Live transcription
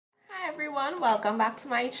everyone, welcome back to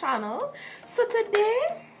my channel. So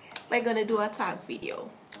today we're gonna do a tag video.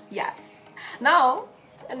 Yes, now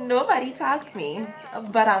nobody tagged me,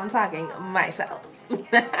 but I'm tagging myself.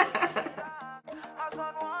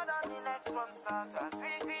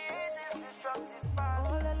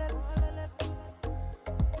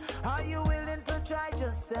 Are you willing to try?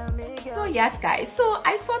 Just tell me, girl. So yes guys, so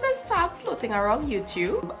I saw this tag floating around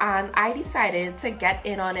YouTube and I decided to get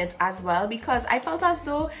in on it as well because I felt as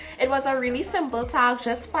though it was a really simple tag,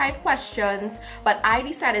 just 5 questions, but I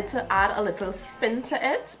decided to add a little spin to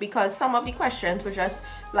it because some of the questions were just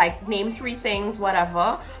like name 3 things,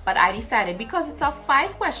 whatever, but I decided because it's a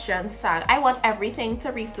 5 questions tag, I want everything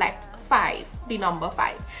to reflect 5, the number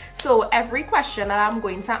 5. So every question that I'm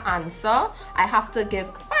going to answer, I have to give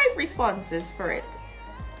 5 responses for it.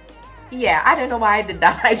 Yeah, I don't know why I did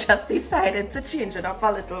that. I just decided to change it up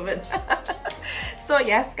a little bit. So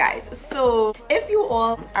yes guys, so if you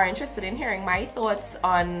all are interested in hearing my thoughts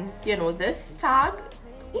on, you know, this tag,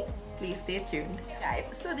 please stay tuned. Guys,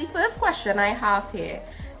 so the first question I have here,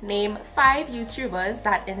 name 5 YouTubers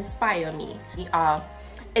that inspire me.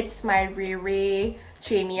 It's my Ray,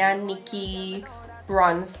 Jamie and Nikki,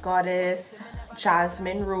 Bronze Goddess,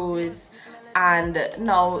 Jasmine Rose, and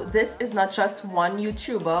now this is not just one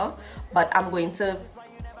YouTuber, but I'm going to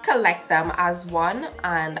collect them as one,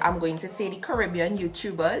 and I'm going to say the Caribbean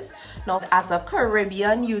YouTubers. Now as a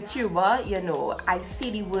Caribbean YouTuber, you know, I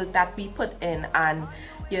see the work that we put in, and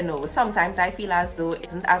you know, sometimes I feel as though it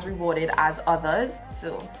isn't as rewarded as others.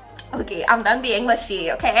 So okay, I'm done being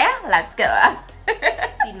mushy, okay? Let's go.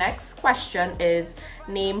 The next question is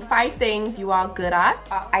name 5 things you are good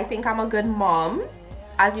at. I think I'm a good mom.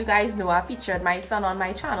 As you guys know, I featured my son on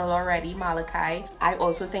my channel already, Malachi. I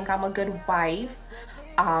also think I'm a good wife.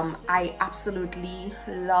 I absolutely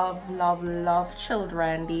love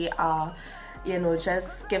children. They are, you know,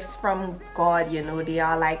 just gifts from God, you know, they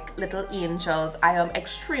are like little angels. I am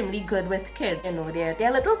extremely good with kids, you know, they're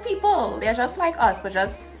little people. They're just like us, but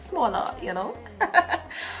just smaller, you know.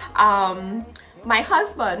 My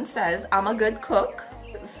husband says I'm a good cook,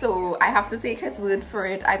 so I have to take his word for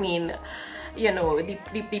it. I mean, you know, the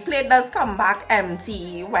plate does come back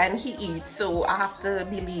empty when he eats, so I have to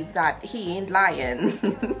believe that he ain't lying.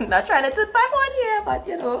 Not trying to toot my horn here, but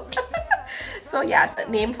you know. So yes,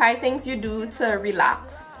 name 5 things you do to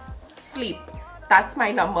relax. Sleep. That's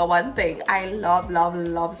my number 1 thing. I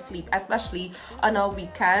love sleep, especially on a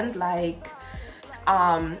weekend. Like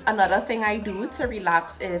another thing I do to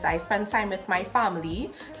relax is I spend time with my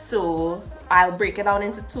family. So I'll break it down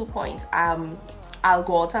into 2 points. I'll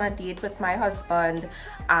go out on a date with my husband,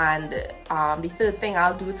 and the third thing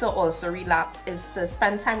I'll do to also relax is to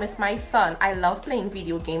spend time with my son. I love playing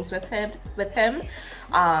video games with him.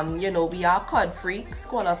 You know, we are COD freaks,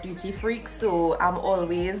 Call of Duty freaks, so I'm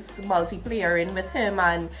always multiplayering with him,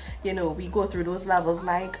 and you know, we go through those levels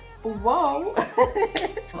like wow.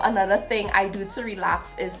 Another thing I do to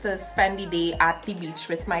relax is to spend the day at the beach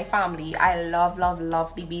with my family. I love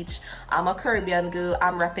the beach. I'm a Caribbean girl.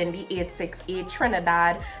 I'm repping the 868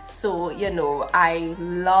 Trinidad, so you know, I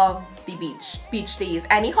love the beach days.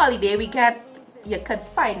 Any holiday we get, you could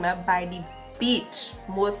find me by the beach,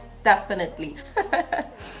 most definitely.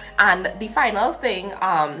 And the final thing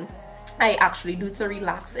I actually do to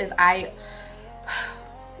relax is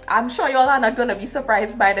I'm sure y'all are not gonna be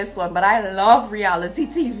surprised by this one, but I love reality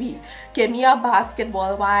TV. Give me a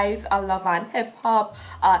Basketball Wives, a Love and Hip Hop,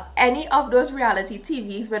 any of those reality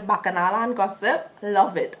TVs with bacchanal and gossip,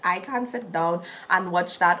 love it. I can sit down and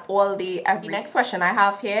watch that all day, every. The next question I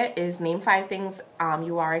have here is name 5 things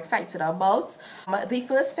you are excited about. The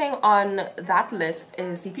first thing on that list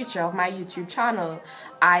is the future of my YouTube channel.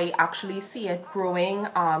 I actually see it growing.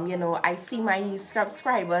 You know, I see my new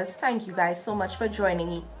subscribers. Thank you guys so much for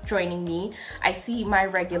joining me. I see my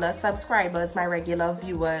regular subscribers, my regular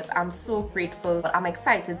viewers. I'm so grateful. I'm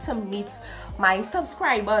excited to meet my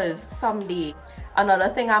subscribers someday. Another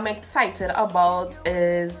thing I'm excited about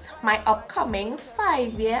is my upcoming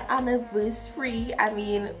 5-year anniversary. I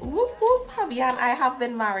mean, whoop whoop, hubby and I have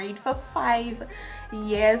been married for 5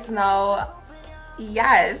 years now.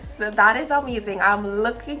 Yes, that is amazing. I'm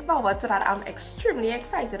looking forward to that. I'm extremely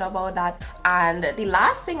excited about that. And the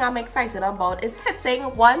last thing I'm excited about is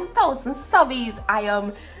hitting 1,000 subbies.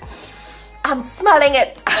 I'm smelling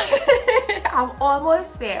it. I'm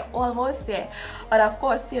almost there. But of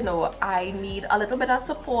course, you know, I need a little bit of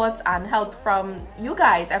support and help from you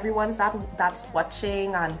guys, everyone that's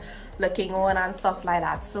watching and looking on and stuff like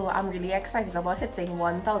that. So I'm really excited about hitting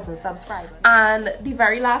 1,000 subscribers. And the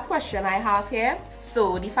very last question I have here,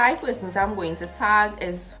 so the 5 persons I'm going to tag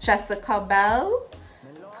is Jessica Bell,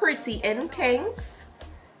 Pretty in Kinks,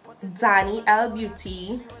 Danny L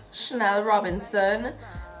Beauty, Chanel Robinson,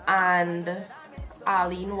 and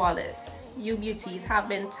Arlene Wallace. You beauties have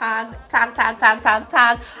been tagged.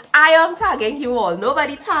 I am tagging you all.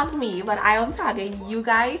 Nobody tagged me, but I am tagging you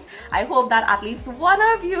guys. I hope that at least one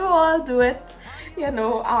of you all do it. You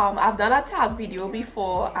know, I've done a tag video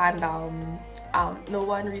before, and no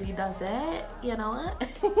one really does it, you know.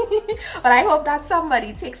 But I hope that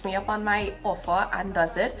somebody takes me up on my offer and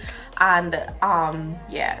does it. And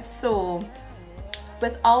yeah, so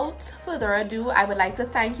without further ado, I would like to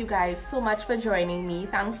thank you guys so much for joining me.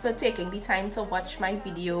 Thanks for taking the time to watch my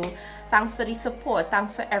video. Thanks for the support.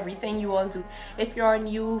 Thanks for everything you all do. If you're a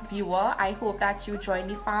new viewer, I hope that you join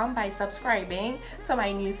the fam by subscribing. To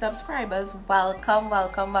my new subscribers, welcome,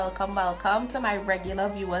 welcome, welcome, welcome. To my regular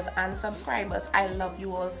viewers and subscribers, I love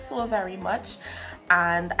you all so very much.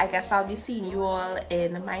 And I guess I'll be seeing you all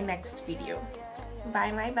in my next video.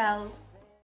 Bye, my bells.